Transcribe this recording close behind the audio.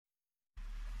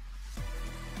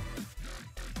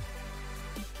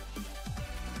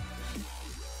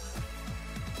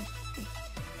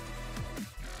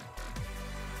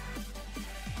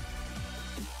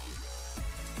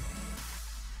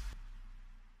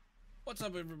What's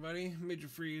up, everybody? Major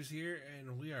Freeze here,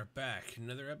 and we are back.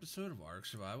 Another episode of Ark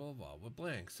Survival Evolved with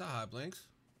Blanks. Hi, Blanks.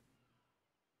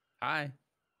 Hi.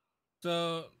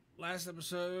 So, last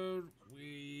episode,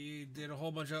 we did a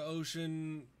whole bunch of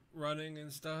ocean running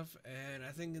and stuff, and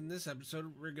I think in this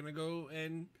episode, we're gonna go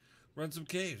and run some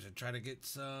caves and try to get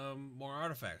some more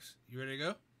artifacts. You ready to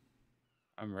go?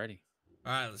 I'm ready.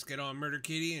 Alright, let's get on Murder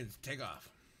Kitty and take off.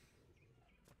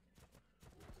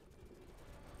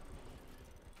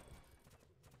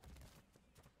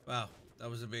 Wow, that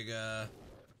was a big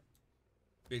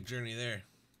journey there.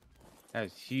 That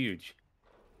was huge.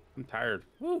 I'm tired.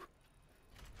 Woo.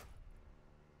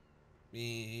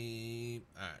 Me.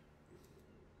 Alright.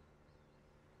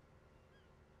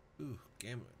 Ooh,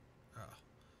 gamma. Oh.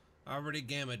 Already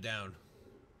gamma down.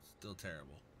 Still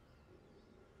terrible.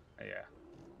 Yeah.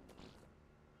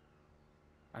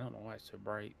 I don't know why it's so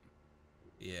bright.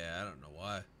 Yeah, I don't know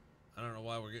why. I don't know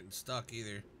why we're getting stuck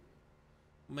either.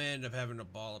 We may end up having to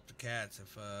ball up the cats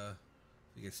if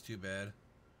it gets too bad.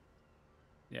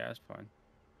 Yeah, that's fine.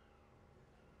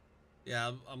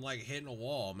 Yeah, I'm like hitting a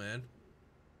wall, man.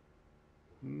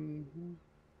 Mm-hmm.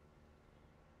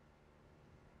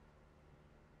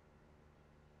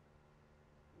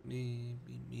 Me.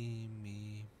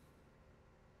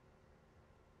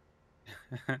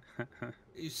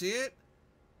 You see it?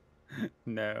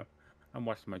 No, I'm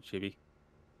watching my chibi.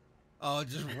 Oh,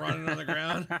 just running on the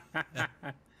ground?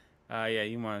 Yeah,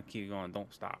 you want to keep going.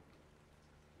 Don't stop.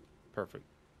 Perfect.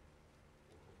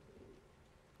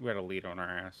 We had a lead on our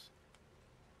ass.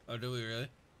 Oh, do we really?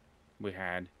 We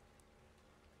had.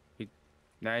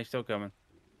 Nah, he's still coming.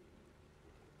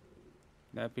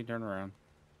 Now if he turn around,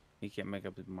 he can't make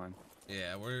up his mind.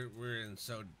 Yeah, we're in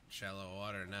so shallow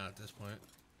water now at this point.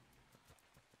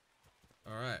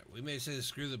 Alright, we may say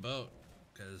screw the boat,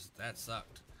 because that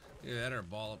sucked. Either that or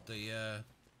ball up the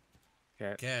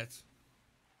cats.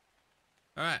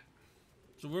 Alright,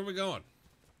 so where are we going?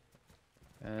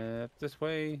 This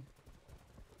way.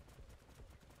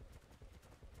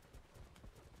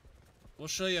 We'll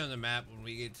show you on the map when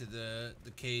we get to the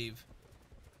cave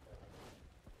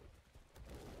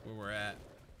where we're at.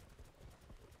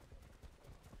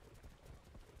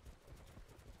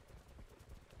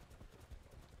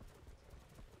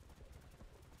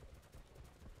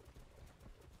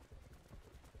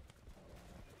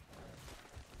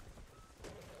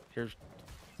 Here's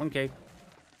one cave.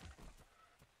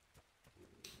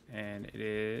 And it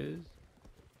is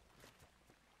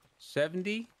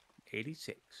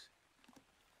 7086.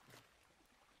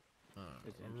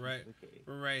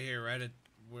 We're right here, right at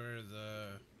where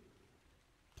the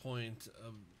point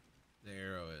of the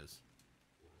arrow is.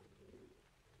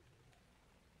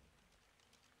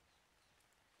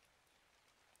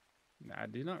 Now, I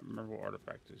do not remember what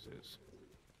artifact this is.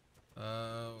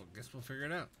 Guess we'll figure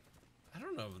it out. I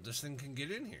don't know if this thing can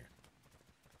get in here.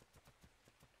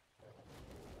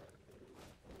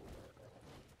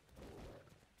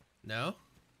 No?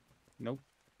 Nope.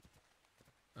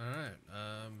 Alright,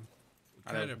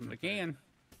 I don't think it can.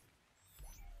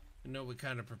 You know, we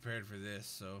kind of prepared for this,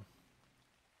 so.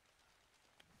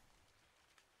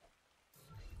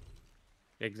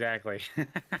 Exactly.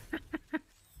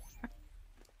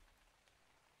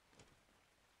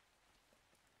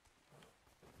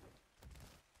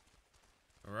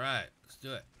 Alright, let's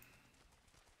do it.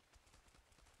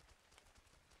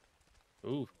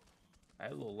 Ooh,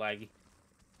 that's a little laggy.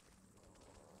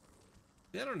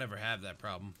 Yeah, I don't ever have that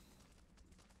problem.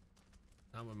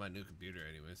 Not with my new computer,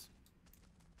 anyways.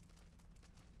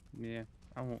 Yeah,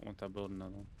 I won't want to build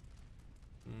another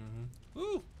one.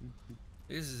 Ooh,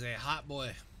 this is a hot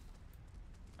boy.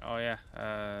 Oh yeah,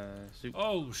 soup.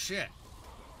 Oh shit.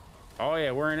 Oh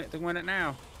yeah, we're in it to win it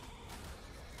now.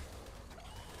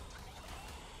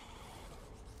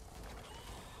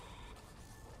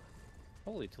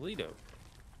 Holy Toledo.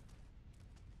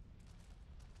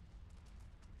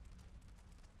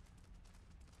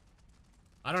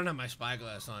 I don't have my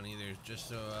SpyGlass on either, just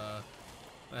so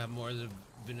I have more of the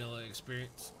vanilla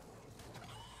experience.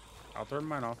 I'll turn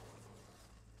mine off.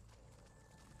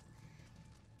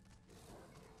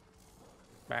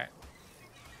 Back.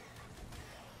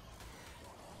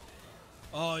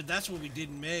 Oh, that's what we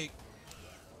didn't make.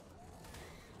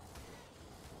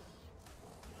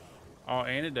 All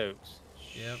antidotes.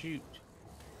 Yep. Shoot.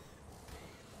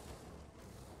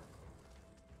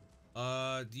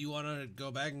 Do you want to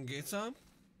go back and get some?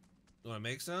 You want to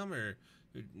make some, or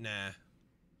nah?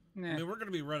 Nah. I mean, we're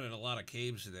gonna be running a lot of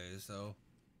caves today, so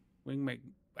We can make.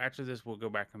 After this, we'll go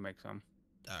back and make some.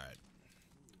 all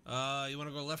right. You want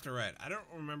to go left or right? I don't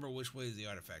remember which way the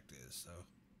artifact is, so.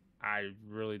 I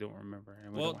really don't remember.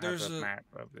 And we Well, don't have there's a a map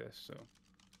of this, so.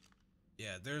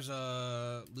 Yeah, there's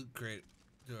a loot crate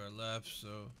to our left, so...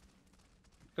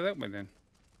 Go that way then.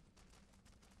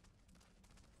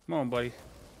 Come on, buddy.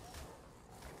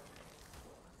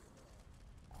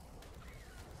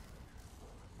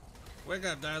 Wake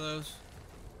up, Dilos.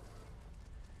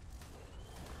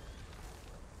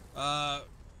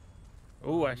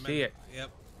 Oh, I see it.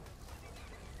 Yep.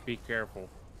 Be careful.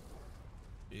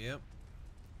 Yep.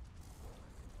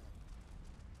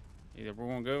 Either we're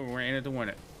gonna go or we're in it to win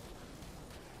it.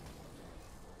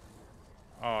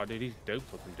 Oh, dude, he's dope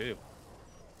looking too.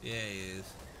 Yeah, he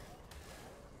is.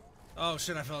 Oh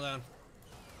shit, I fell down.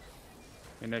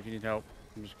 Let me know if you need help.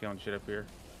 I'm just killing shit up here.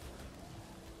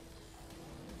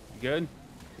 You good?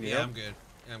 You need Yeah, help? I'm good.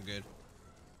 I'm good.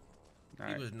 All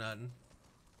He right. was nothing.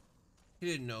 He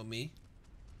didn't know me.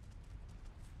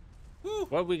 Woo!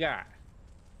 What we got?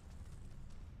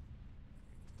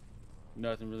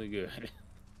 Nothing really good.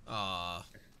 Aw.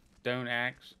 Stone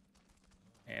axe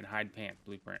and hide pants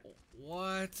blueprint.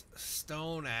 What?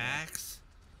 Stone axe?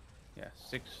 Yeah,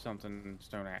 6 something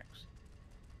stone axe.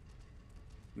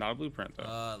 Not a blueprint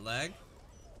though. Leg?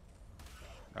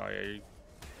 Oh yeah, you,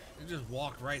 He just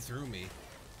walked right through me.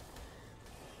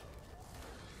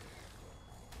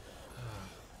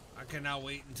 I cannot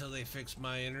wait until they fix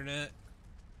my internet.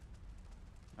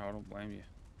 I don't blame you.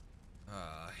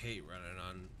 I hate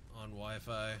running on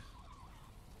Wi-Fi.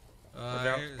 Watch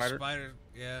out, here's spider. spider.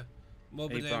 Yeah. I'm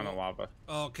hoping He's they on a won't- lava.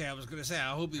 Oh, okay, I was gonna say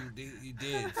I hope you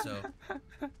did. So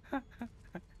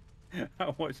I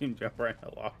watched him jump right in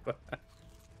the lava.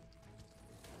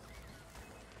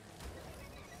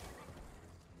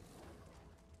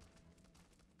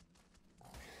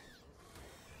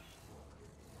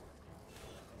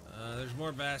 there's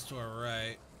more bats to our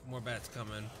right. More bats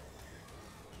coming.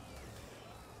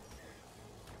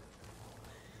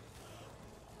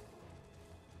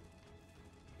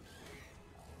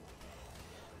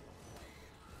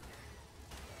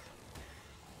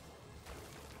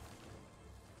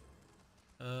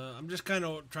 I'm just kind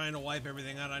of trying to wipe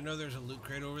everything out. I know there's a loot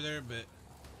crate over there, but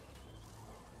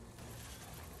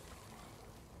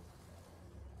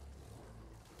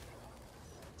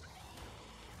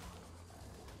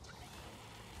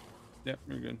Yep,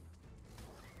 you're good.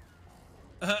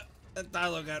 that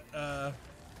Dilo got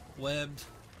webbed.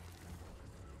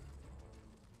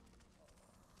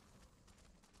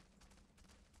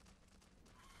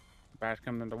 Bats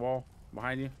coming in the wall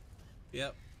behind you.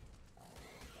 Yep.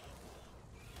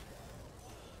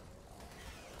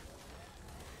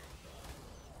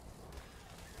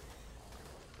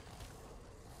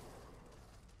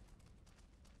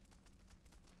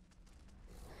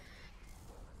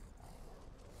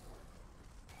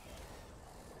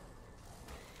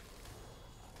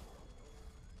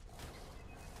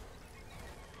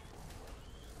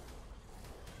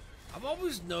 I've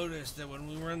always noticed that when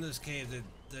we run this cave,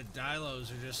 the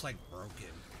Dilos are just like broken.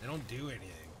 They don't do anything.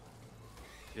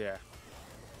 Yeah.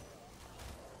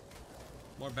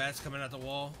 More bats coming out the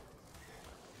wall.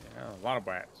 Yeah, a lot of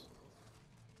bats.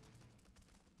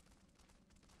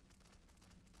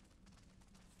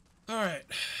 All right,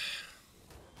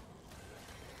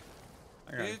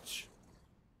 I got it. bitch.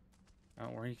 I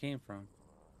don't know where he came from.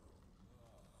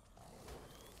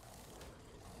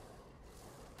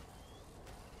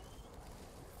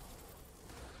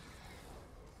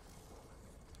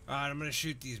 All right, I'm gonna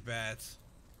shoot these bats.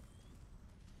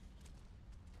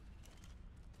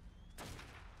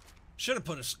 Should have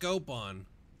put a scope on.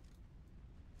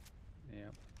 Yeah.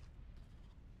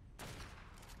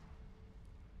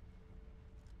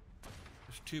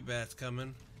 There's 2 bats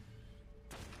coming.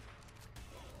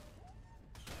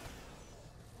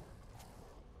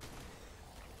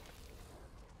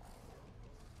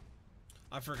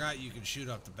 I forgot you can shoot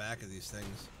off the back of these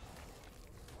things.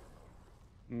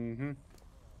 Mm-hmm.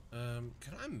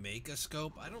 Can I make a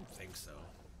scope? I don't think so.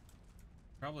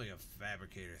 Probably a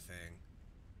fabricator thing.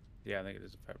 Yeah, I think it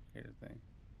is a fabricated thing.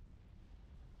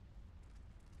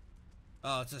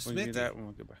 Oh, it's a We can smithy. do that when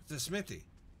we get back. It's a smithy.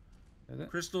 Is it?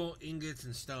 Crystal, ingots,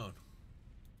 and stone.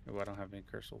 Oh, I don't have any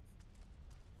crystal.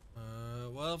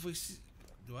 Well, if we see...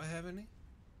 Do I have any?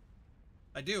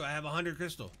 I do. I have 100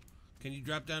 crystal. Can you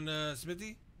drop down the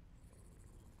smithy?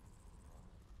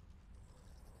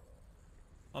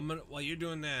 I'm gonna... While you're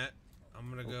doing that, I'm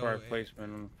gonna go... Require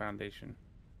placement on the foundation.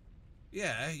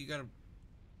 Yeah, you gotta...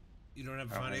 You don't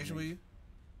have a I don't have foundation with any. you?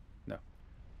 No.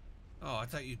 Oh, I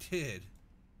thought you did.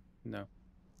 No.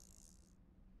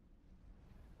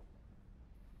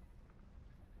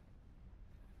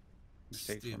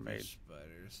 Mistakes were Stupid made.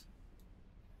 spiders.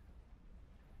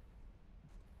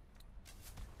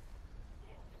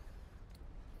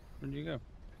 Where'd you go? Loot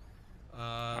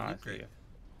I see crate. ya.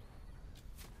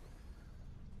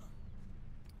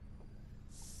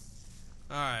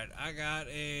 Alright, I got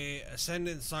a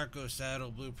Ascendant Sarco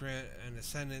saddle blueprint and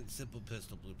Ascendant Simple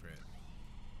Pistol blueprint.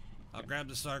 I'll grab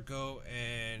the Sarco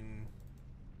and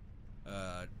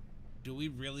do we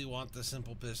really want the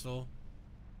Simple Pistol?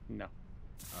 No.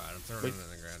 Alright, I'm throwing it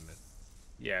on the ground then.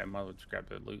 Yeah, I might as well just grab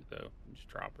the loot though and just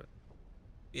drop it.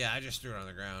 Yeah, I just threw it on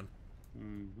the ground.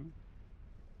 Mm-hmm.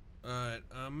 Alright,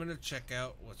 I'm gonna check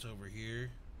out what's over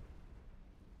here.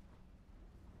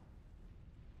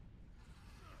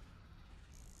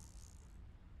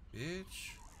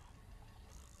 Bitch.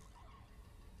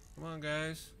 Come on,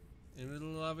 guys. Into the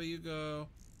lava you go.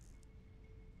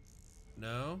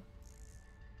 No?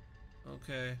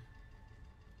 Okay.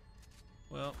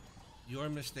 Well, your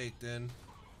mistake then.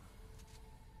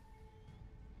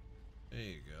 There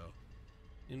you go.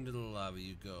 Into the lava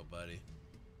you go, buddy.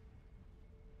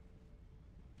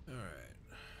 Alright.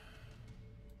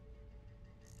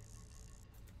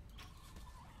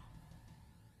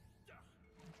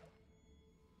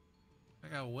 I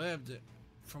got webbed.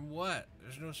 From what?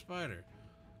 There's no spider.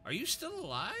 Are you still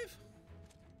alive?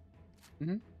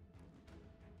 Mm-hmm.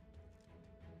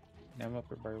 Yeah, I'm up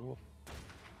here by a wolf.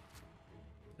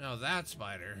 No, that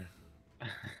spider.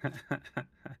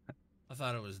 I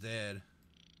thought it was dead.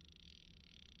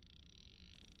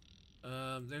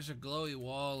 There's a glowy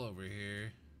wall over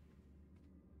here.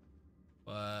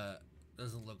 But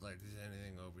doesn't look like there's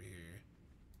anything over here.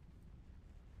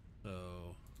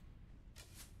 So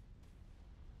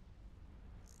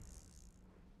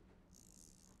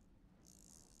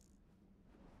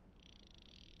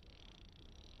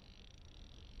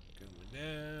going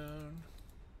down.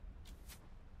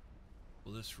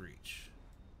 Will this reach?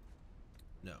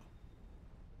 No.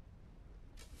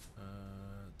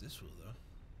 This will though.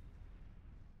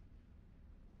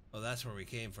 Oh, that's where we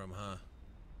came from, huh?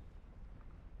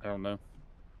 I don't know.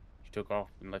 You took off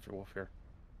and left your wolf here.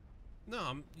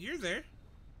 No, you're there.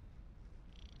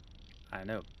 I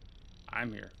know.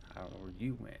 I'm here. I don't know where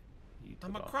you went. You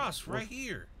I'm took off across with right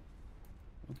here.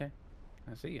 Okay.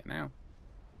 I see it now.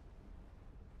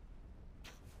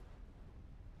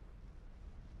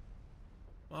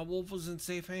 My wolf was in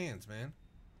safe hands, man.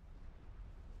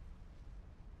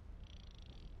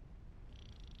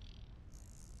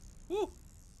 Woo!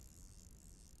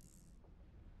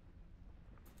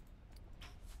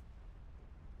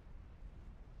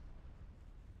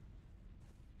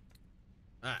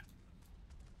 Alright.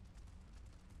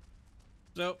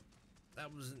 So,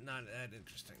 that was not that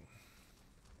interesting.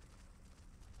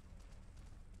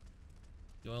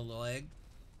 You want a little egg?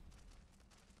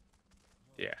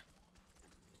 Yeah.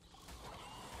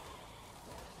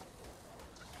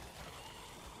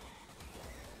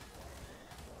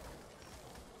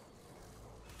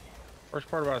 Worst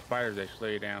part about spiders, they slow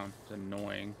you down. It's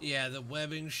annoying. Yeah, the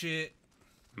webbing shit.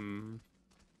 Hmm.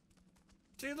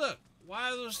 See, look.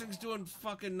 Why are those things doing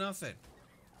fucking nothing?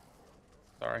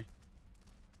 Sorry.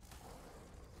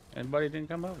 Anybody didn't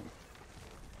come over.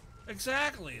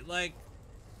 Exactly. Like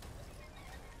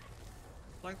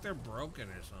they're broken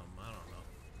or something. I don't know.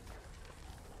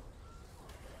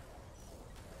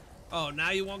 Oh, now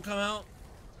you won't come out?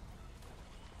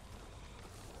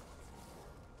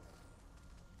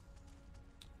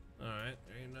 Alright,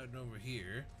 there ain't nothing over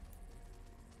here.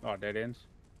 Oh, dead ends?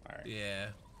 Alright. Yeah.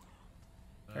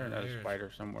 There's another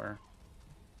spider somewhere.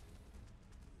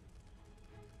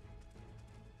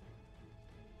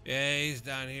 Yeah, he's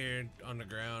down here on the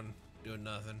ground doing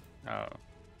nothing. Oh.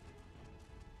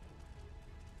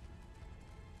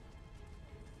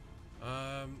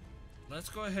 Let's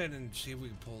go ahead and see if we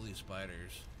can pull these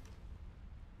spiders.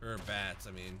 Or bats,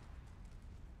 I mean.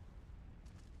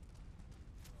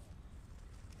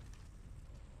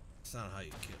 That's not how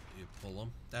you pull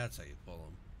them. That's how you pull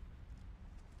them.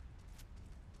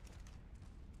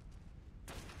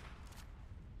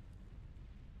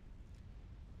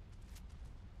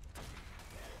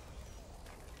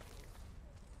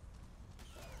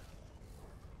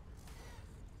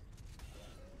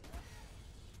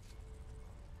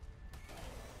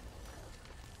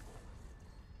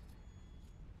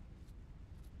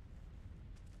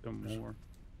 Some more.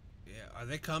 Yeah, are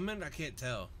they coming? I can't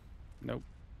tell. Nope.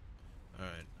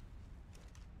 Alright.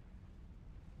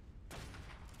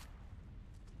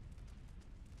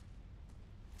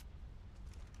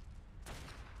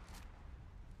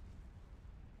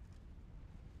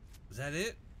 Is that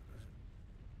it?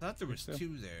 I thought there was so.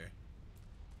 two there.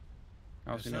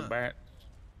 I don't It's see no not. bat.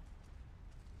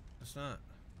 It's not.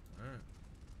 Alright.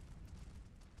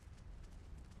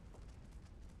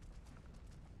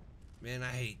 Man, I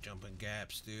hate jumping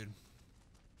gaps, dude.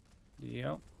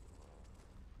 Yep.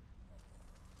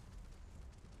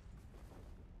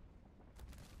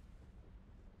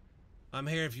 I I'm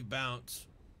here if you bounce.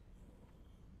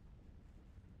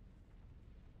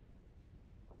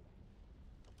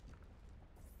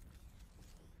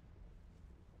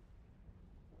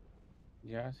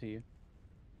 Yeah, I see you.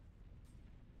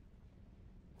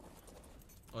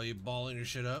 Oh, you balling your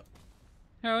shit up?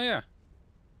 Hell yeah.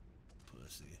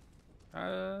 Pussy.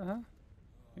 Huh?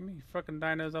 Give me fucking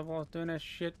dinos. I've lost doing that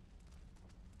shit.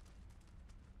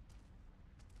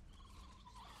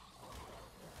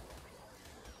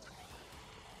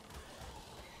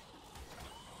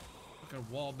 Fucking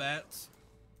wall bats.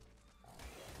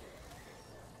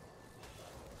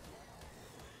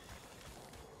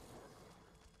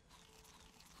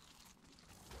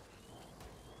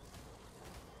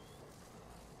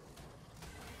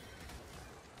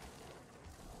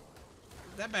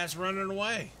 That bat's running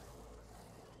away.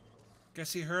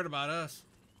 Guess he heard about us.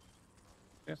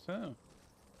 Guess so.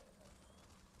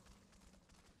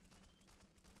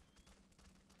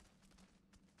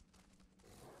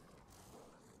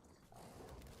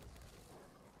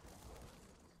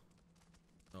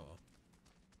 Oh.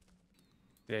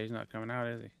 Yeah, he's not coming out,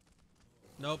 is he?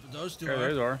 Nope, those two There, are.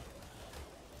 those are.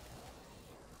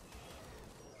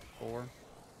 4.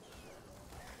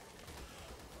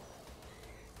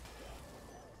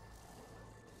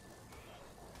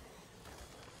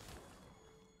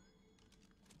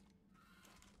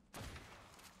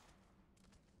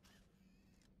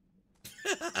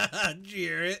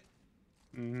 Jarrett.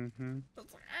 Mm-hmm.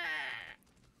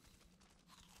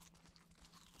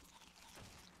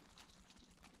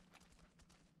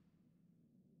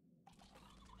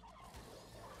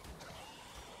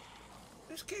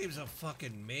 This game's a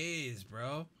fucking maze,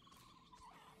 bro.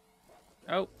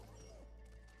 Oh.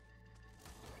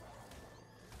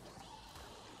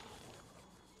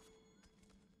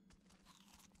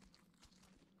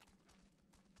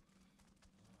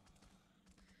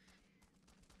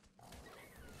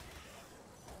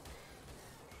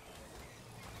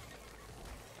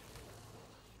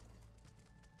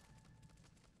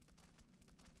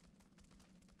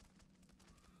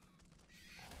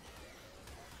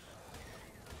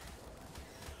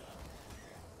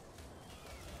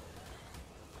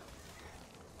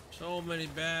 So many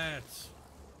bats.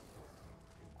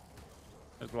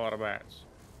 There's a lot of bats.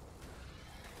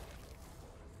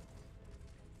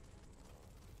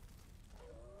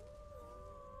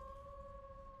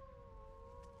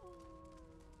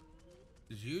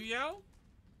 Did you yell?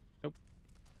 Nope.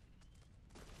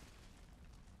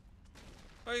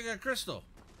 Oh, you got crystal.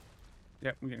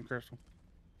 Yep, I'm getting crystal.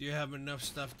 Do you have enough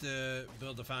stuff to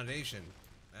build a foundation?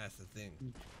 That's the thing.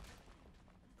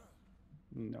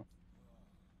 No.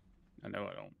 I know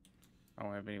I don't. I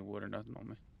don't have any wood or nothing on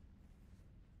me.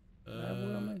 Do I have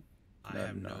wood on me? I No,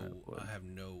 have no, no wood. I have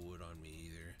no wood on me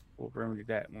either. We'll remedy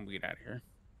that when we get out of here.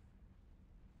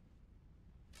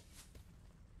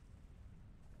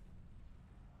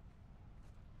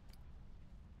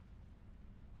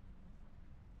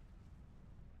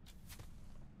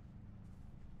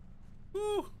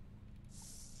 Woo!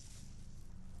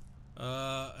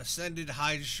 Ascended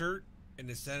hide shirt and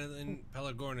ascended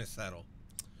Pelagornis saddle.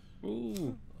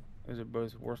 Ooh. Those are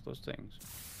both worthless things.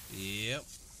 Yep.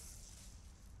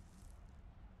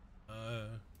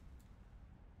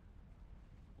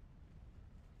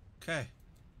 Okay.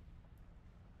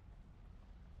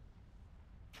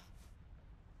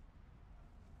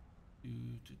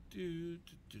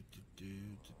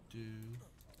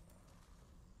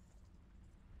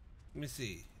 Let me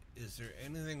see. Is there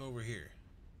anything over here?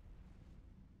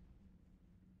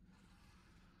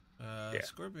 Yeah.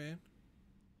 Scorpion.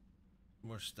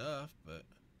 More stuff, but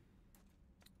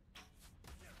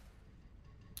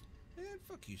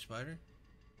fuck you, spider.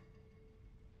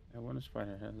 I want a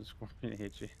spider has a scorpion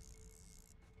hit you.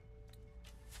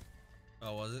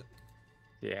 Oh, was it?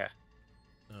 Yeah.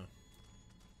 Oh.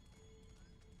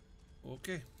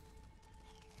 Okay.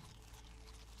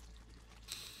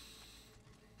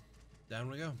 Down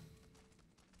we go.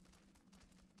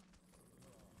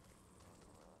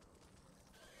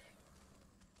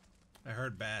 I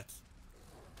heard bats.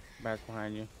 Bats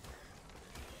behind you.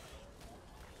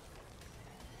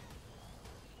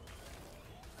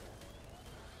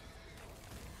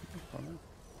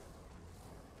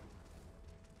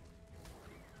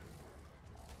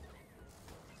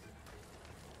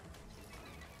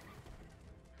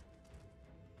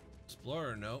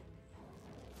 Explorer, nope.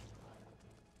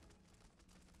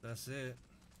 That's it.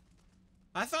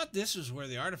 I thought this was where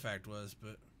the artifact was,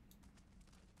 but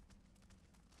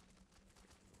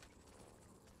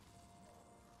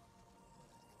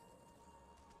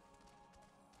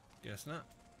guess not.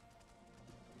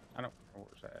 I don't know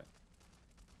where's that.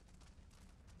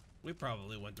 We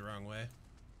probably went the wrong way.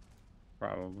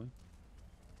 Probably.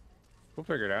 We'll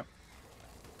figure it out.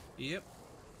 Yep.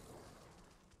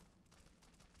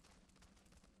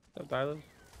 So, Tyler.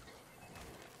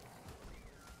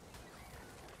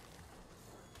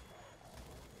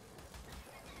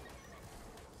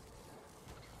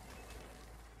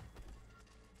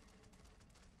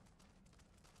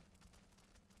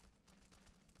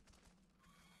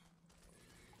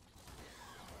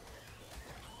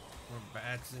 More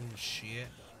bats and shit.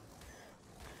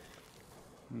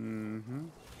 Mm-hmm.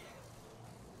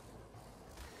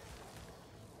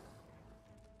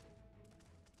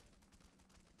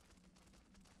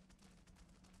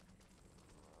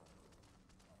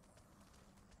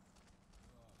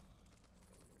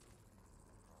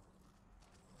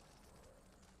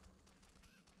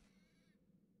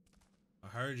 I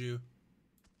heard you.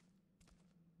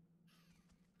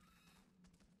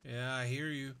 Yeah, I hear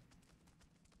you.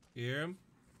 You hear him?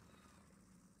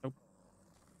 Nope.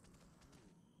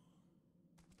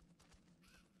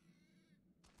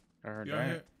 I heard You don't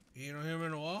that. you don't hear him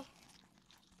in the wall?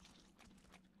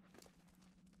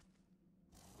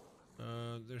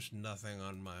 There's nothing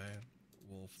on my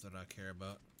wolf that I care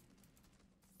about.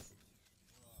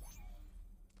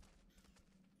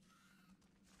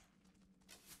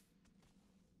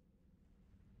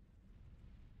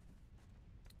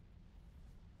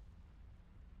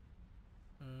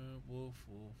 Wolf,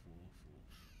 wolf, wolf,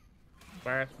 wolf.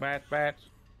 Bats, bats, bats.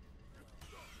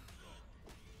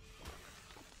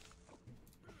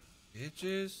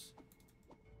 Bitches.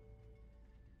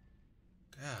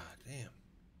 God damn.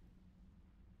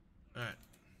 Alright.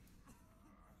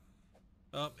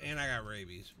 Oh, and I got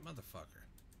rabies. Motherfucker.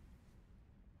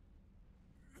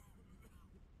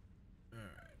 Alright.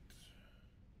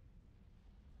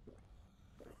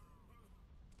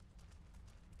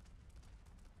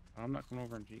 I'm not coming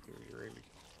over and GK you, really.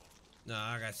 No,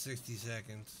 I got 60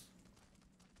 seconds.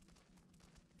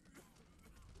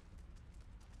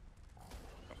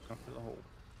 Don't come for the hole.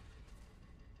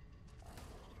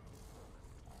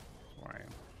 That's where I am.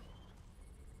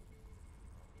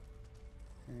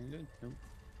 And good. Nope.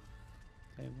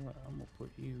 Tell you what, I'm gonna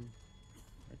put you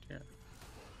right there.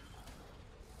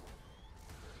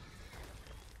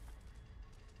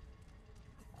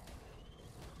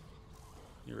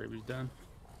 Your rabies done?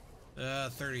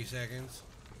 30 seconds.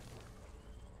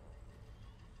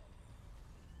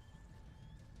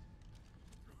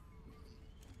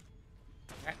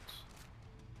 Bats.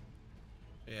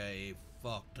 Yeah, a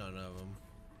fuck ton of them.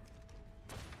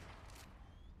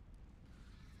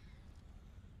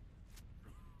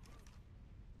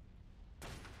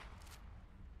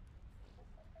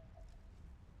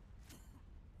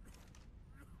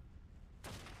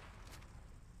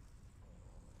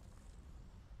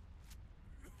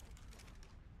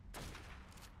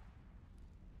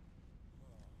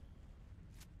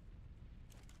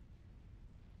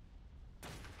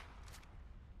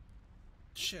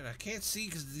 Shit, I can't see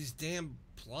because of these damn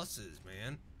pluses,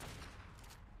 man.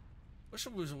 Wish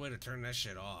there was a way to turn that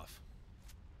shit off.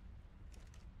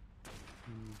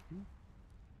 Mm-hmm.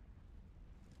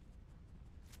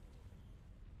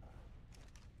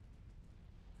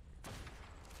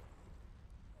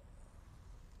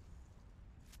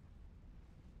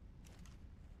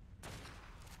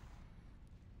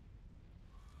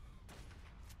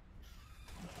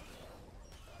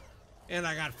 And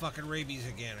I got fucking rabies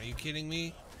again. Are you kidding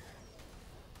me?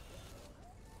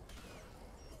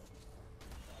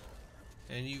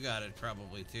 And you got it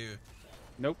probably too.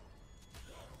 Nope.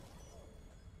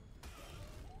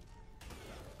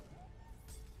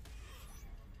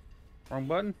 Wrong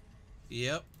button?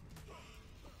 Yep.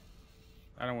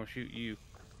 I don't want to shoot you.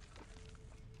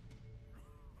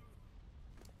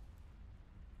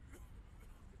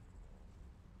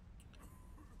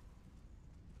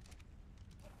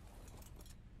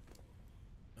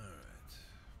 Alright.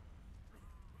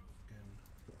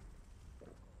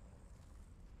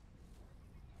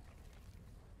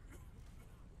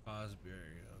 Cosby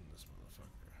on this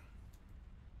motherfucker.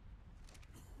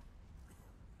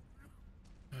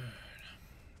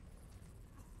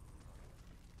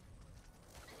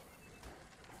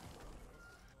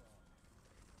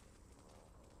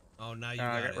 Oh, now you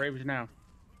got I got it. rabies now.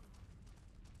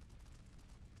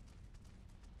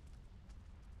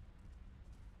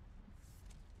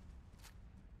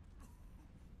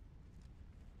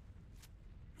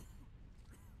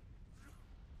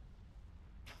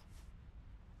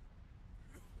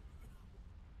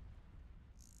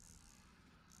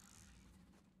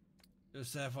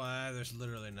 Just FYI, there's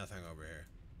literally nothing over here.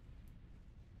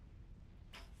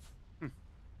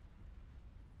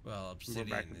 Well, We're obsidian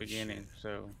back to the and beginning, shit.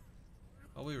 so.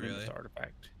 Oh, we really?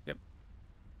 Artifact. Yep.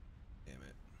 Damn it.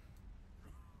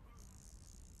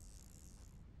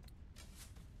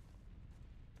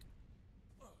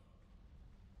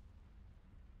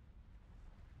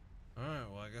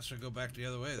 guess we go back the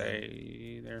other way then.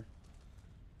 Stay there.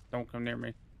 Don't come near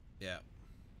me. Yeah.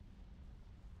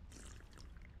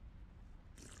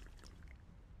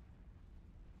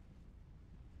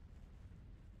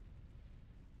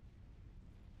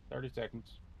 $30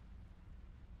 seconds.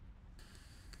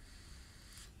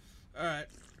 All right.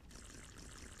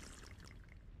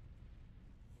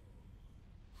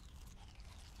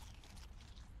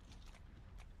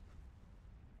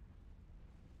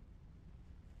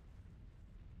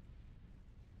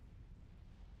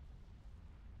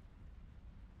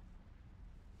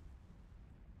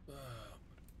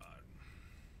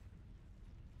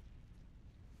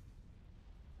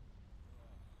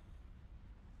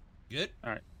 Good? All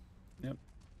right. Yep.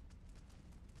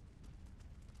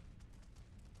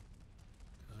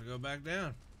 Let's go back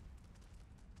down.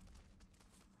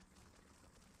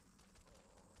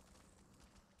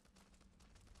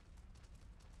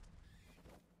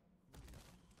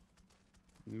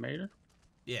 Made her?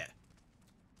 Yeah.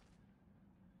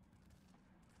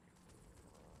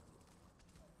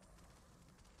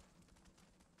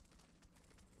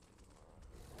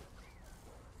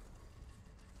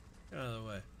 Get out of the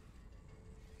way.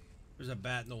 There's a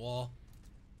bat in the wall.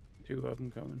 2 of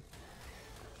them coming.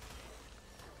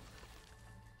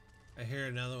 I hear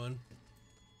another one.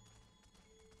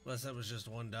 Unless that was just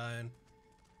one dying.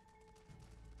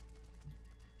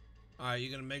 Alright, you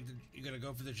gonna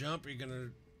go for the jump or you gonna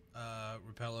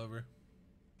rappel over?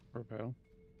 Repel.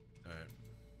 Alright.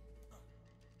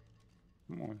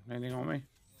 Come on. Anything on me?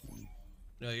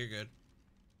 No, you're good.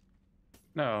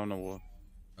 No, no war.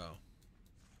 Oh.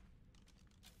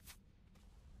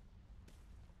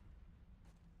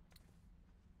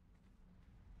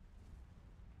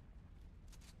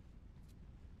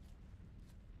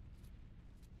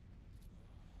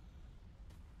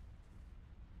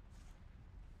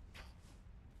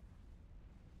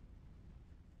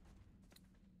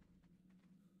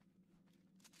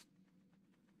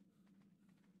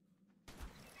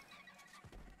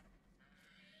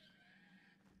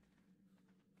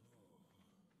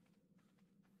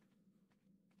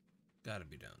 Gotta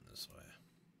be down this way.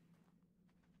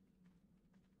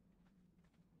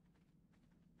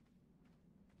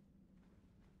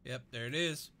 Yep, there it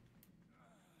is.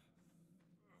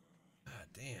 God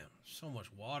damn, so much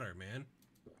water, man.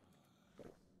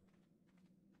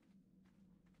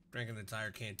 Drank an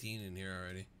entire canteen in here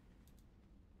already.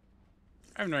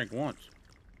 I haven't drank once.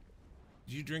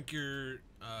 Did you drink your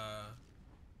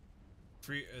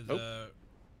free Nope. the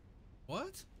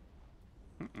what?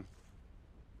 Mm-mm.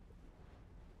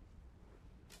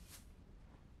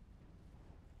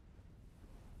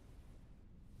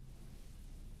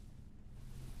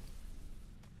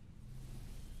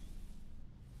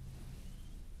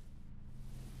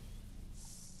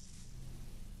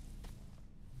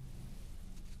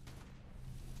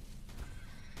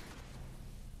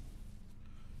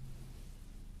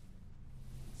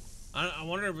 I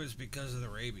wonder if it's because of the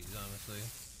rabies, honestly.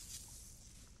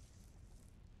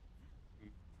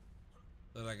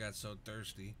 That I got so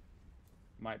thirsty.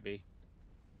 Might be.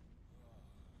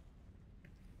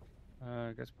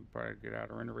 I guess we probably get out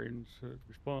of render reading so it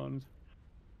responds.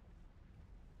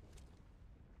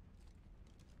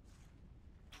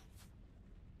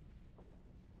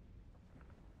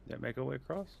 Did that make our way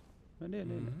across? I did,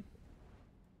 didn't it?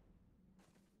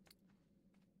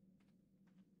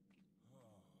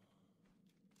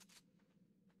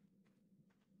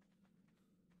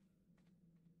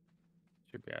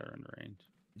 Should be out of render range.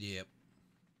 Yep.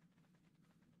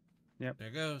 Yep. There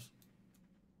goes.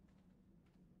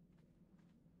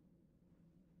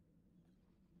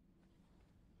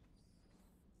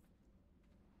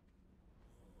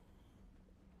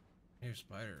 Here's a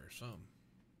spider or something.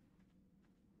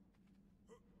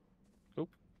 Oop.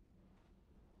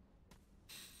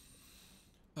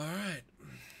 Alright.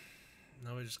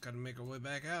 Now we just gotta make our way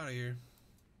back out of here.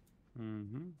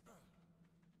 Mm-hmm.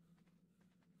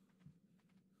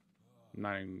 I'm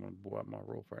not even gonna blow up my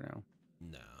roof right now.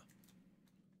 No.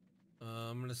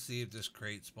 I'm gonna see if this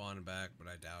crate spawned back, but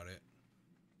I doubt it.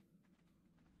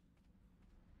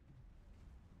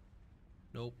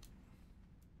 Nope.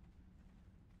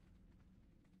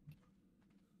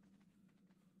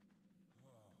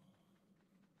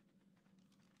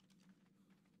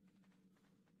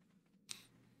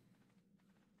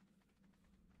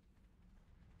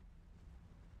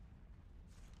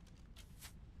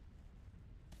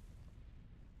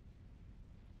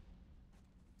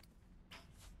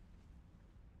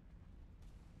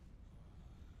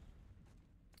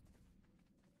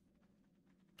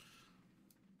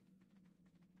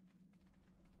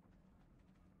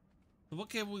 So what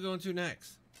cave are we going to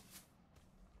next?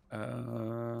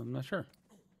 I'm not sure.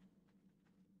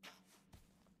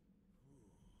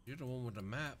 You're the one with the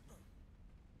map.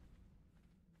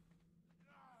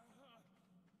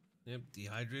 Yep,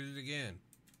 dehydrated again.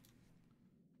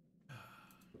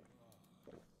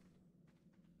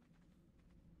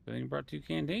 But then you brought 2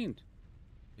 canteens.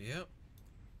 Yep.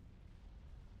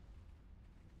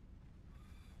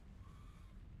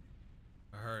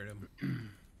 I heard him.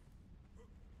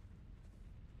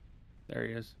 There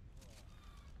he is.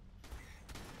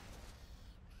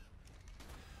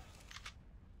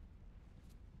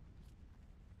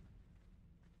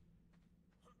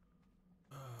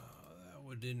 That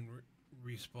one didn't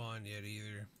respawn yet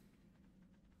either.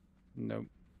 Nope.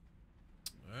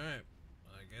 Alright.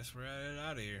 I guess we're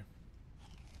out of here.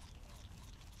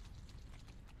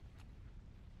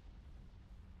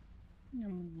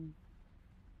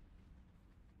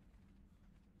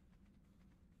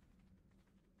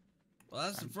 Well,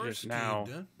 that's the first just now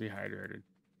cave done. dehydrated.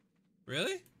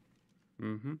 Really?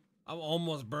 Mm-hmm. I'm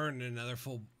almost burned in another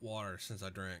full water since I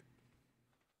drank.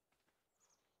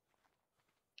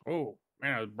 Oh,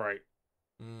 man, that was bright.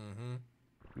 Mm-hmm.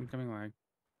 Incoming lag.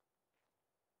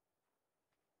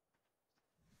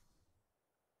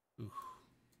 Oof.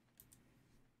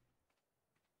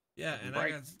 Yeah, and bright.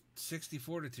 I got 60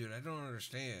 fortitude. I don't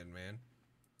understand, man.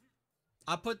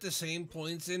 I put the same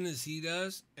points in as he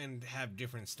does and have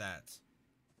different stats.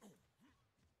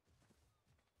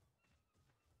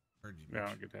 Heard you. Yeah, I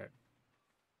don't get that.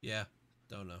 Yeah,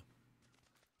 don't know.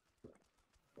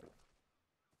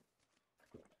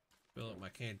 Fill up my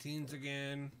canteens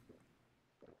again.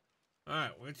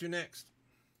 Alright, where to next?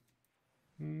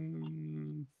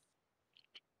 We'll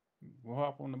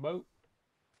hop on the boat.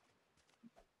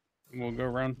 We'll go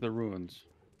around to the ruins.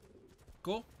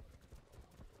 Cool.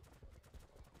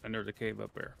 And there's a cave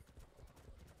up there.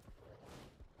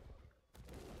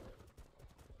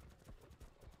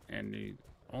 And the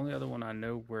only other one I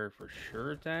know where for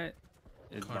sure it's at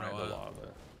is by the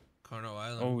lava. Carno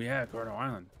Island. Oh yeah, Carno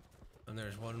Island. And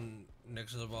there's one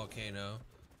next to the volcano.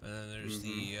 And then there's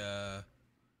the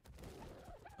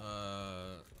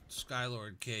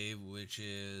Skylord Cave, which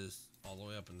is all the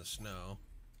way up in the snow.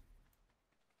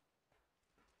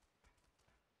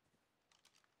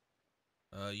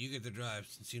 You get the drive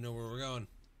since you know where we're going.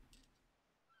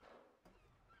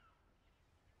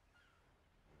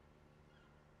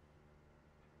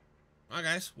 Alright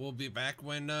guys, we'll be back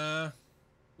when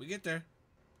we get there.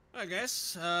 Alright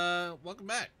guys, welcome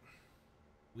back.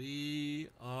 We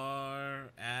are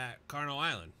at Carno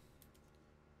Island.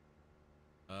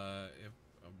 If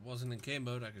I wasn't in K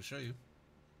mode, I could show you.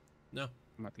 No.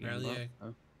 I'm at the Apparently,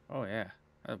 end. Oh yeah,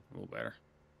 that's a little better.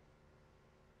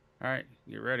 All right,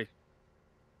 you ready?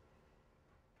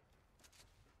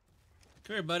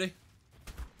 Come here, buddy.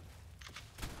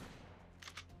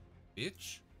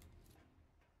 Bitch.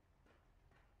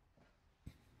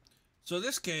 So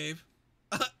this cave,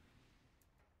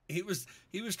 he was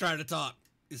trying to talk.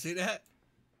 You see that?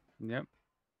 Yep.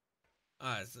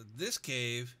 Alright, so this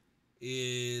cave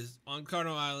is on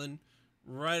Carno Island,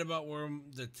 right about where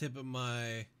the tip of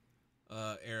my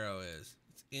arrow is.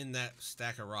 It's in that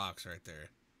stack of rocks right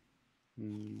there.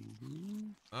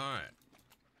 Alright.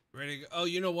 Ready to go? Oh,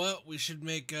 you know what? We should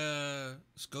make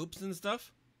scopes and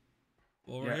stuff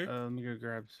while we're here. Let me go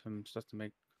grab some stuff to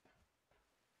make.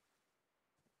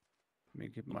 Let me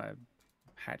get my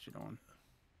hatchet on.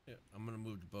 Yeah, I'm gonna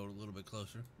move the boat a little bit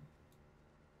closer.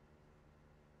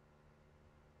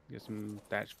 Get some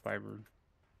thatch fiber.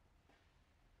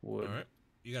 Wood. All right.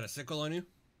 You got a sickle on you?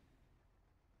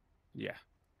 Yeah.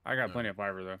 I got plenty of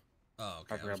fiber though. Oh,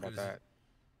 okay. I forgot about that.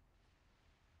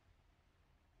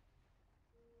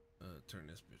 Turn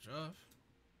this bitch off.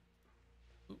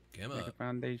 Oop, came Make a up.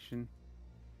 foundation.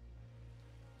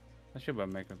 I should be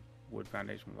able to make a wood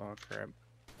foundation with all crap.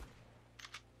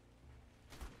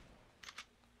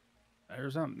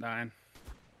 There's something dying.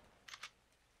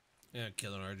 Yeah,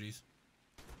 killing RGs.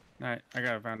 Alright, I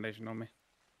got a foundation on me.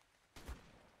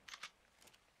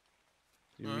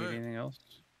 Do you need anything else?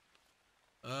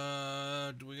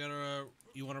 Do we gotta,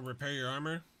 you want to repair your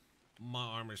armor? My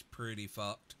armor's pretty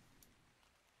fucked.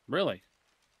 Really?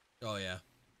 Oh, yeah.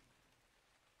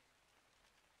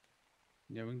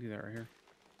 Yeah, we can do that right here.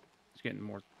 Just getting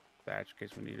more thatch in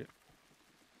case we need it.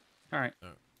 Alright.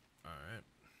 Alright.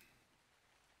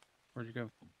 Where'd you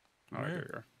go? Oh, there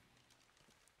you are.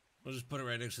 We'll just put it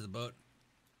right next to the boat,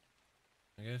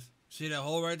 I guess. See that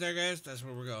hole right there, guys? That's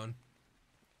where we're going.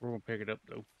 We're gonna pick it up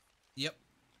though. Yep.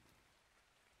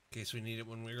 In case we need it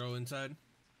when we go inside.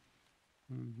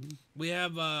 We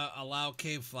have allow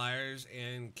cave flyers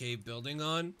and cave building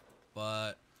on,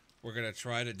 but we're gonna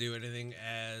try to do anything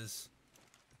as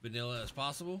vanilla as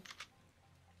possible.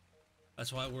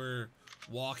 That's why we're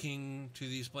walking to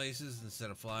these places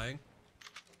instead of flying.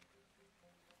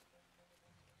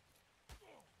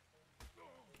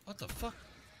 What the fuck?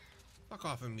 Fuck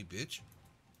off of me, bitch.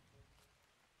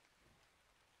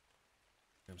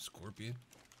 Damn scorpion.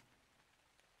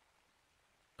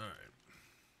 Alright.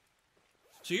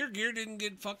 So your gear didn't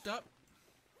get fucked up?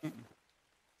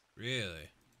 Really?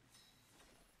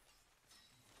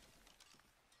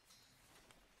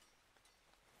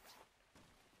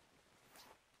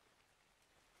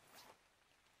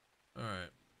 Alright.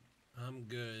 I'm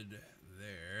good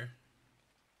there.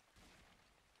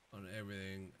 On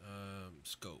everything.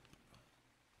 Scope.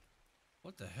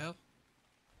 What the hell?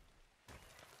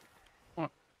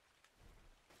 What?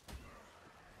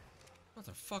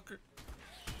 Motherfucker.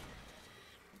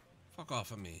 Fuck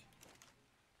off of me.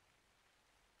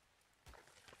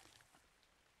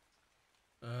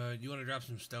 You want to drop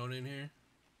some stone in here?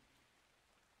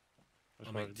 That's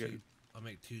I'll what I make was two. getting. I'll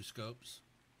make 2 scopes.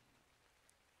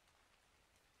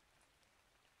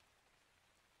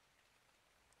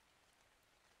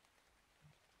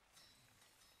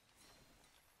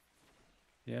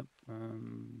 Yep. All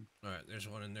right, there's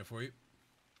one in there for you.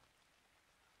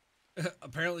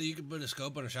 Apparently, you can put a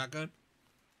scope on a shotgun.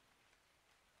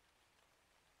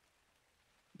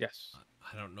 Yes.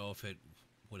 I don't know if it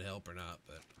would help or not,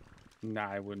 but Nah,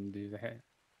 I wouldn't do that.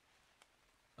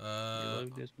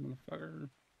 Reload this motherfucker.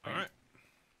 all right.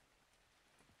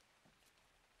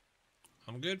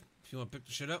 I'm good. If you want to pick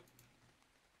the shit up.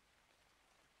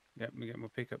 Yep, let me get my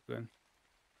pickup gun.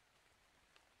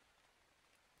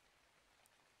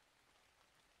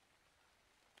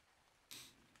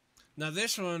 Now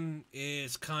this one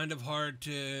is kind of hard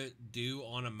to do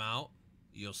on a mount.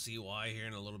 You'll see why here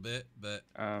in a little bit, but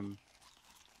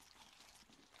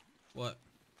what?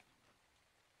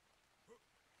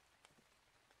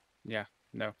 Yeah,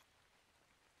 no.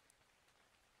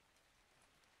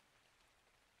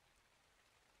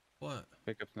 What?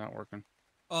 Pickup's not working.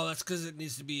 Oh, that's because it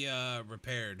needs to be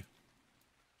repaired.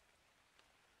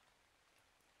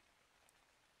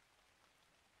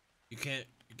 You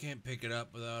can't pick it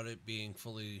up without it being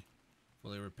fully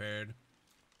repaired.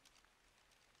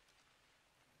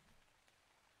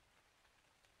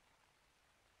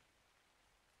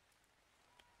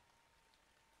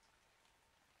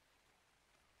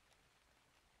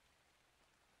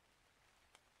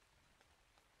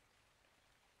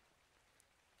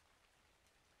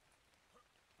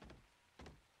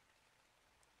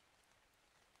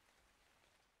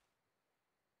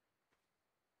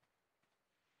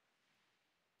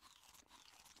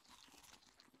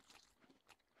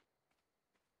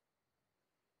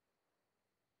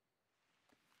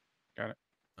 Got it.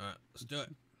 All right, let's do it.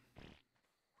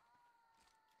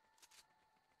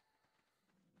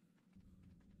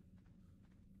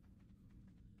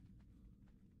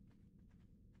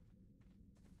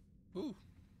 Ooh.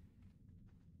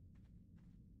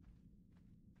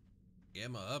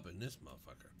 Gamma up in this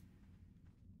motherfucker.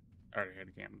 I already had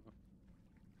a gamma.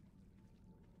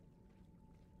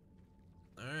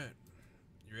 All right.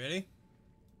 You ready?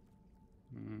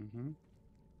 Mm-hmm.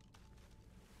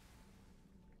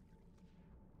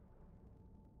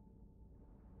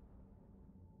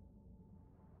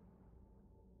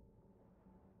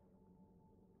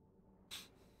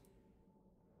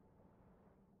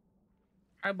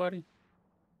 Hi, buddy.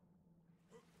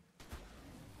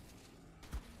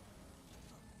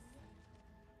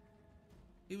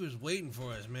 He was waiting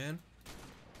for us, man.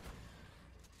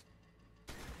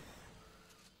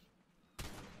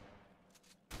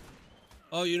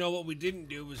 Oh, you know what we didn't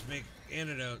do was make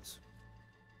antidotes.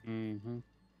 Mm-hmm.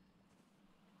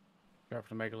 Drop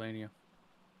to Megalania.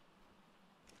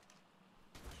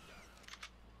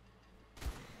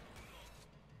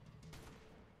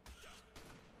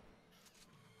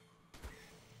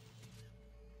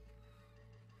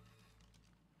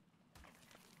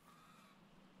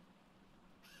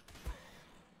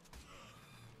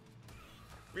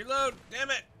 Reload!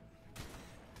 Damn it!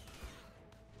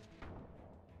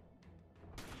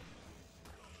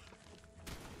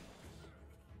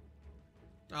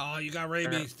 Oh, you got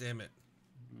rabies, damn it.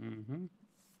 Mm-hmm.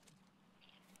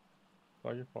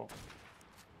 All your fault.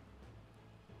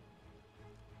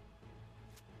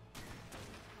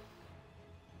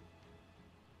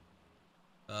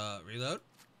 Reload.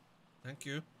 Thank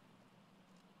you.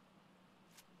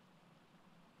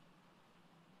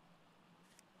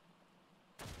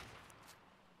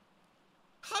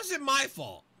 How's it my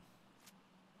fault?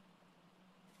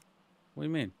 What do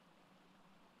you mean?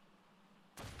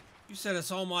 You said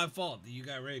it's all my fault that you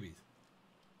got rabies.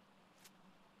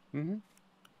 Mm-hmm.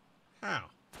 How?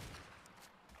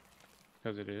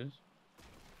 Because it is.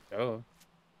 Duh.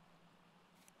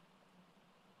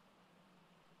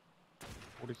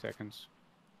 40 seconds.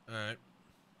 Alright.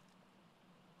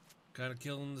 Kind of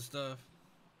killing the stuff.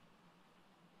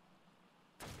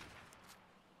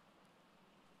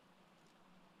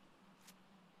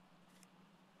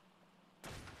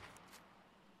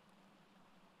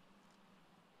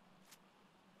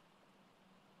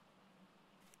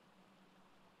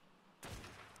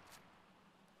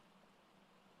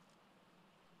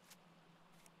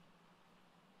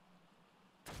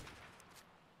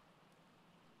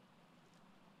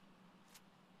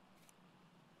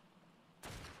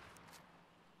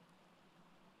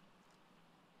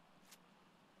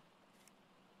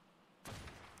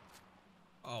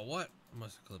 Oh, what? I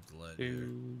must have clipped the ledge.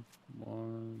 2,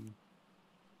 1.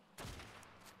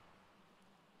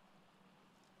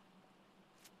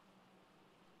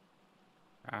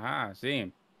 Aha, see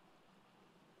him.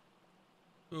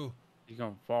 Ooh. He's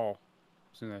gonna fall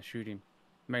as soon as I shoot him.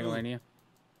 Megalania.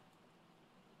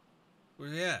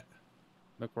 Where's he at?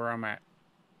 Look where I'm at.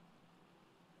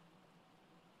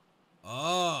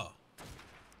 Oh.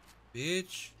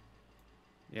 Bitch.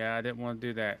 Yeah, I didn't want to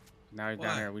do that. Now he's Why?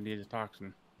 down here. We need a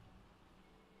toxin.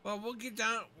 Well, we'll get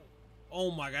down. Oh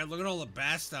my god, look at all the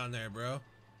bats down there, bro.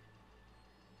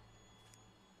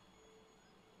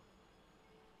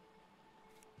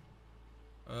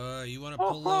 You want to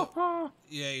pull up?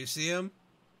 Yeah, you see him?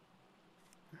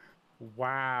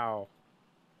 Wow.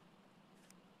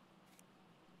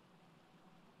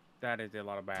 That is a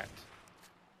lot of bats.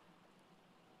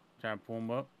 Try and pull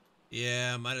them up.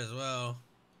 Yeah, might as well.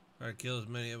 Try to kill as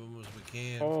many of them as we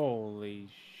can. Holy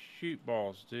shoot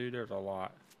balls, dude. There's a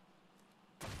lot.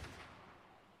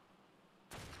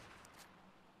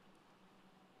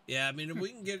 Yeah, I mean, if we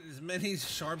can get as many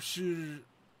sharpshooters.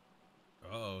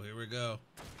 Oh, here we go.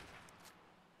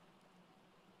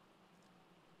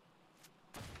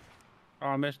 Oh,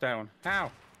 I missed that one.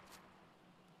 How?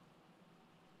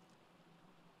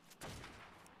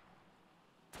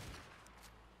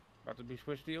 About to be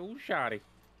switched to the old shotty.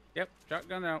 Yep,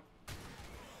 shotgun out.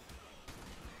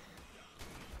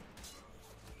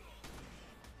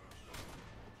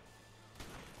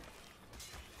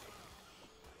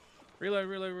 Reload,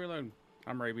 reload, reload.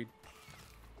 I'm rabied.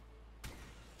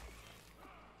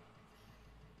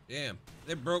 Damn,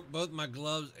 they broke both my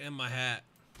gloves and my hat.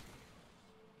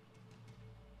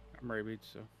 I'm rabied,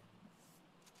 so.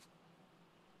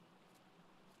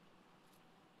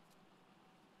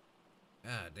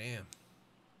 Ah, damn.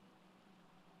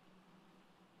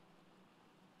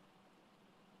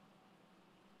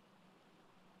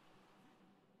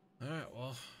 Alright,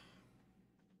 well.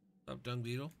 Up, Dung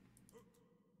Beetle.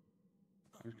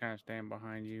 I'm just kind of standing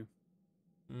behind you.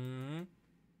 Mm-hmm.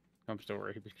 I'm still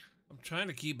rabied. I'm trying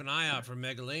to keep an eye out for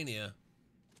Megalania.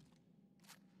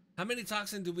 How many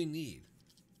toxin do we need?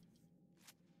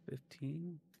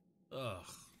 15? Ugh.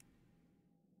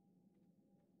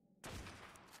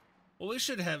 Well, we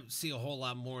should see a whole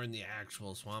lot more in the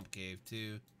actual swamp cave,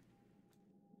 too.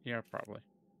 Yeah, probably.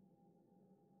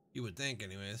 You would think,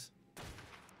 anyways.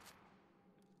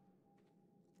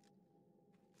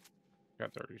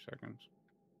 Got 30 seconds.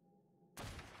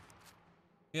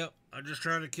 Yep, I'm just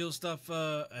trying to kill stuff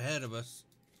ahead of us.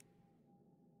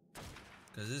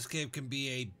 Because this cave can be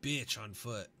a bitch on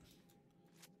foot.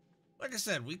 Like I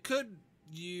said, we could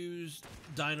use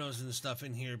dinos and stuff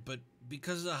in here, but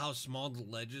because of how small the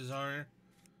ledges are,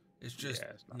 it's just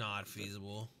not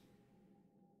feasible.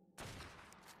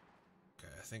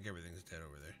 Okay, I think everything's dead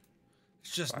over there.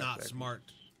 It's just not smart.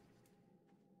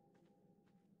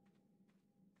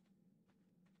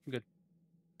 Good.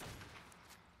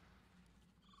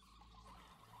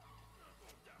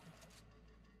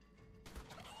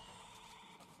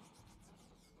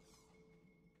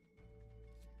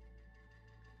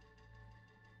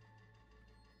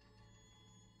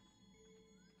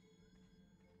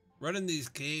 Running these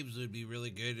caves would be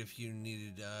really good if you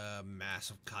needed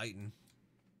massive chitin.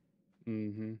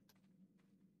 Mm-hmm.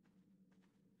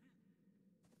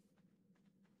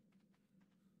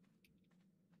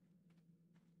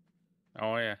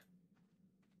 Oh, yeah.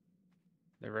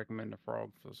 They recommend the frog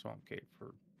for the swamp cave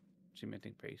for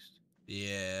cementing paste.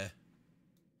 Yeah.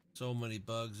 So many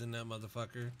bugs in that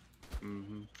motherfucker.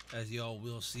 Mm-hmm. As y'all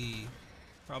will see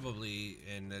probably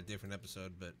in a different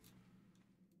episode, but...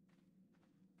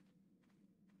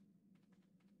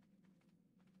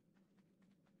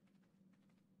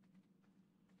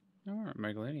 Alright,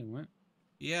 Megalania went.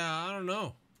 Yeah, I don't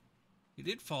know. He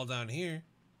did fall down here.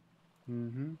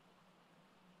 Mm-hmm.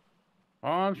 Oh,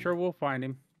 I'm sure we'll find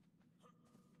him.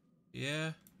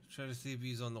 Yeah. Try to see if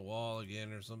he's on the wall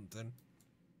again or something.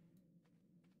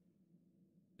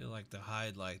 like to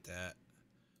hide like that.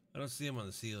 I don't see them on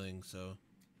the ceiling, so.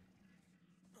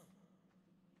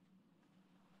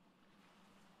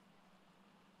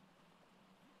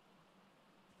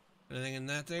 Anything in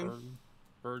that thing?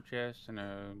 Bird chest and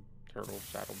a turtle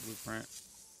saddle blueprint.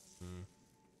 Hmm.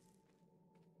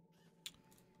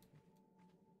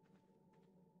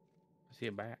 I see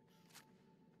a bat.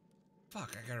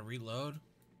 Fuck, I gotta reload.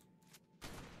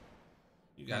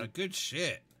 You got a good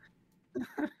shit.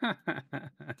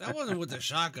 That wasn't with the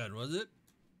shotgun, was it?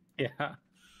 Yeah.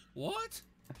 What?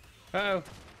 Uh-oh.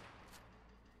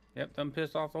 Yep, done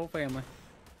pissed off the whole family.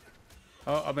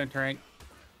 Oh, I've been tranked.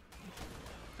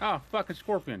 Oh, fucking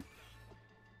scorpion.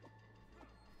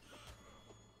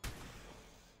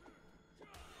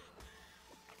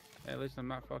 At least I'm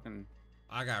not fucking...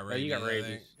 I got rabies. Oh, you got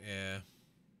rabies. Yeah.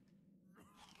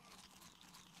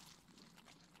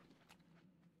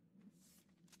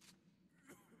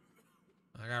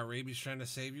 I got rabies trying to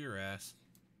save your ass.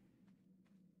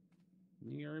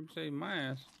 You already saved my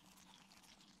ass.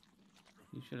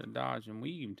 You should have dodged and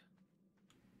weaved.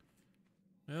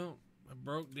 Well, I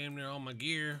broke damn near all my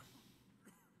gear.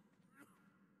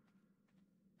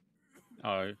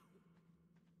 Oh,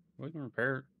 we can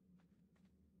repair it.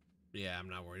 Yeah, I'm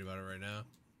not worried about it right now.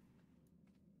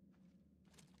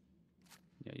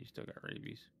 Yeah, you still got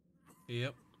rabies.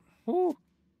 Yep. Woo!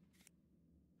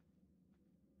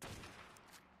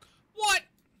 What?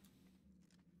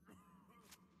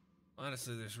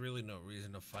 Honestly, there's really no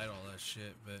reason to fight all that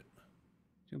shit, but...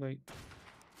 Too late.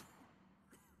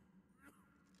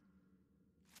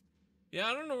 Yeah,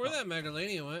 I don't know where that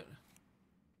Megalania went.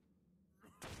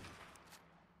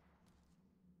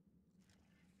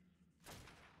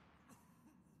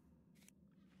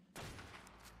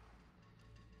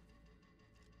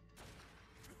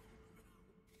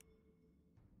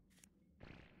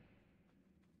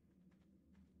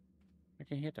 I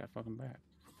can't hit that fucking bat.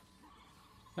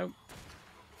 Nope.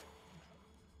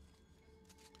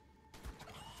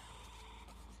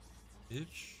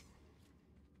 Bitch.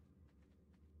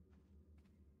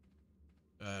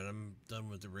 Alright, I'm done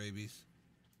with the rabies.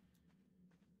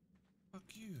 Fuck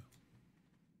you.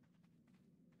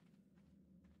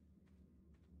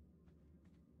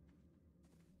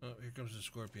 Oh, here comes the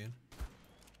scorpion.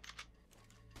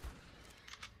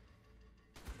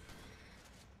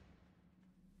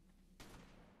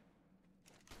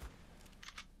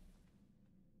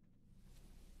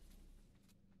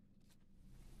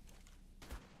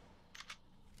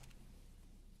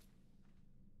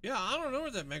 Yeah, I don't know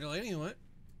where that Megalania went.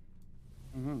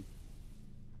 Mm-hmm.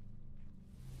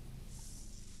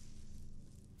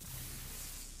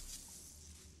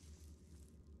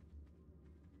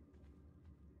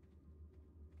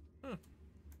 Huh.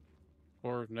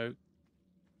 Or note.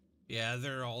 Yeah,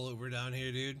 they're all over down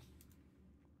here, dude.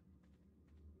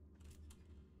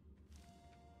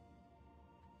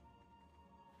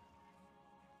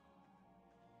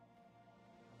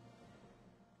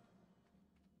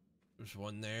 There's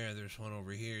one there. There's one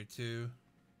over here, too.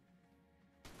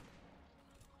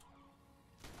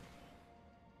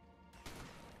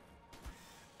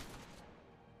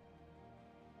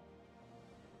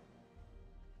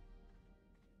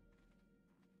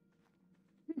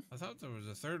 I thought there was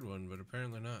a third one, but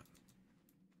apparently not.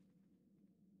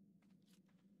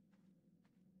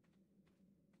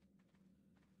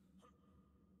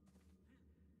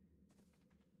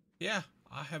 Yeah,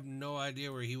 I have no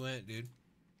idea where he went, dude.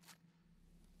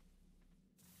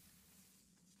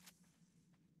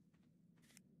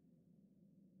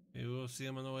 Maybe we'll see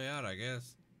him on the way out, I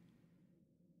guess.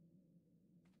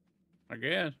 I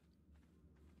guess.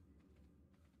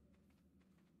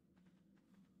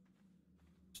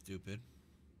 Stupid.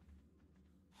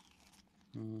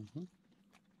 Mm-hmm.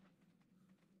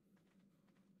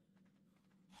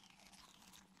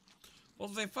 Well,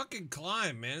 they fucking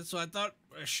climb, man. So I thought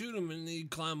I shoot him and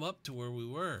he'd climb up to where we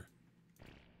were.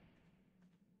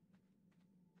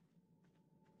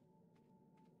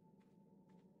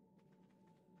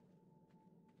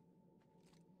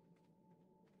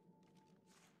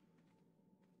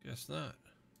 Guess not.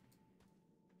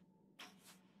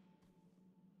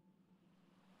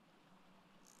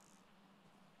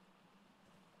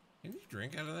 Can you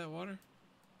drink out of that water?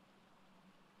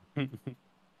 I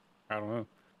don't know.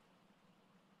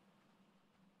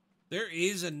 There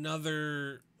is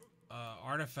another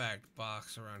artifact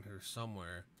box around here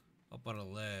somewhere, up on a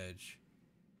ledge.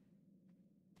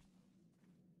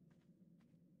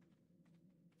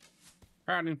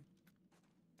 Howdy.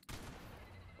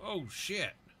 Oh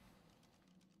shit!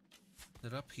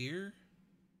 Is it up here?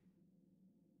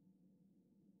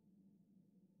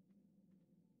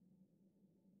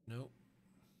 Nope.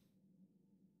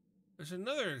 There's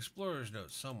another explorer's note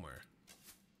somewhere.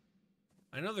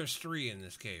 I know there's 3 in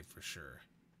this cave for sure.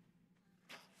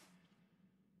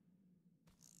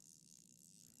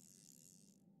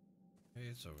 Maybe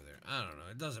it's over there. I don't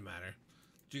know. It doesn't matter.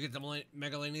 Did you get the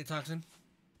megalania toxin?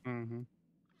 Mm-hmm.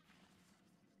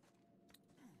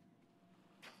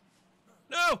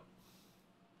 No!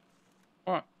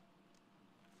 What?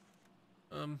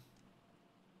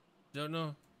 Don't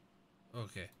know.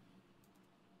 Okay.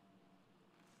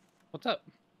 What's up?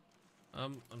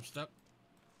 I'm stuck.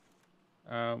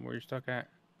 Where you stuck at?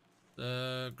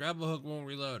 The grapple hook won't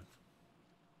reload.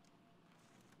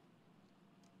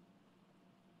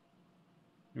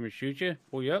 You want me to shoot you?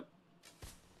 Pull you up?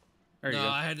 There you No, go.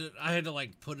 I had to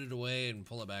like put it away and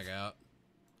pull it back out.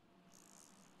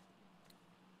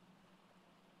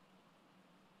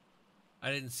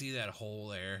 I didn't see that hole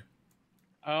there.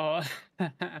 Oh.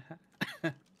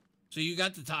 So you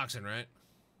got the toxin, right?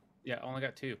 Yeah, I only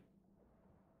got 2.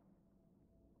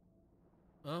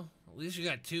 Well, at least you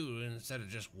got 2 instead of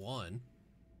just 1.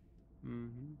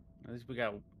 Mm-hmm. At least we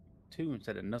got 2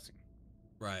 instead of nothing.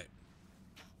 Right.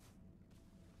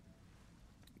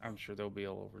 I'm sure they'll be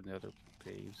all over the other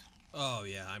caves. Oh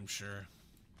yeah, I'm sure.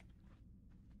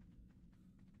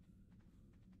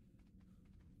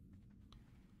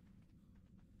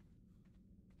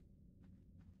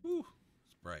 Whew,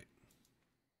 it's bright.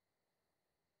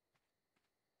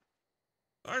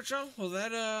 All right, y'all. Well,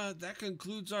 that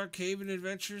concludes our caving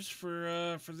adventures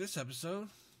for this episode.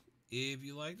 If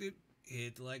you liked it,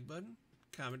 hit the like button,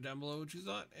 comment down below what you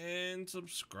thought, and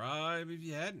subscribe if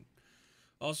you hadn't.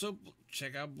 Also,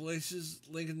 check out Blaze's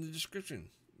link in the description.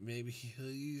 Maybe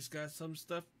he's got some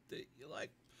stuff that you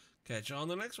like. Catch you on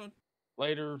the next one.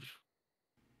 Later.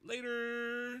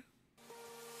 Later.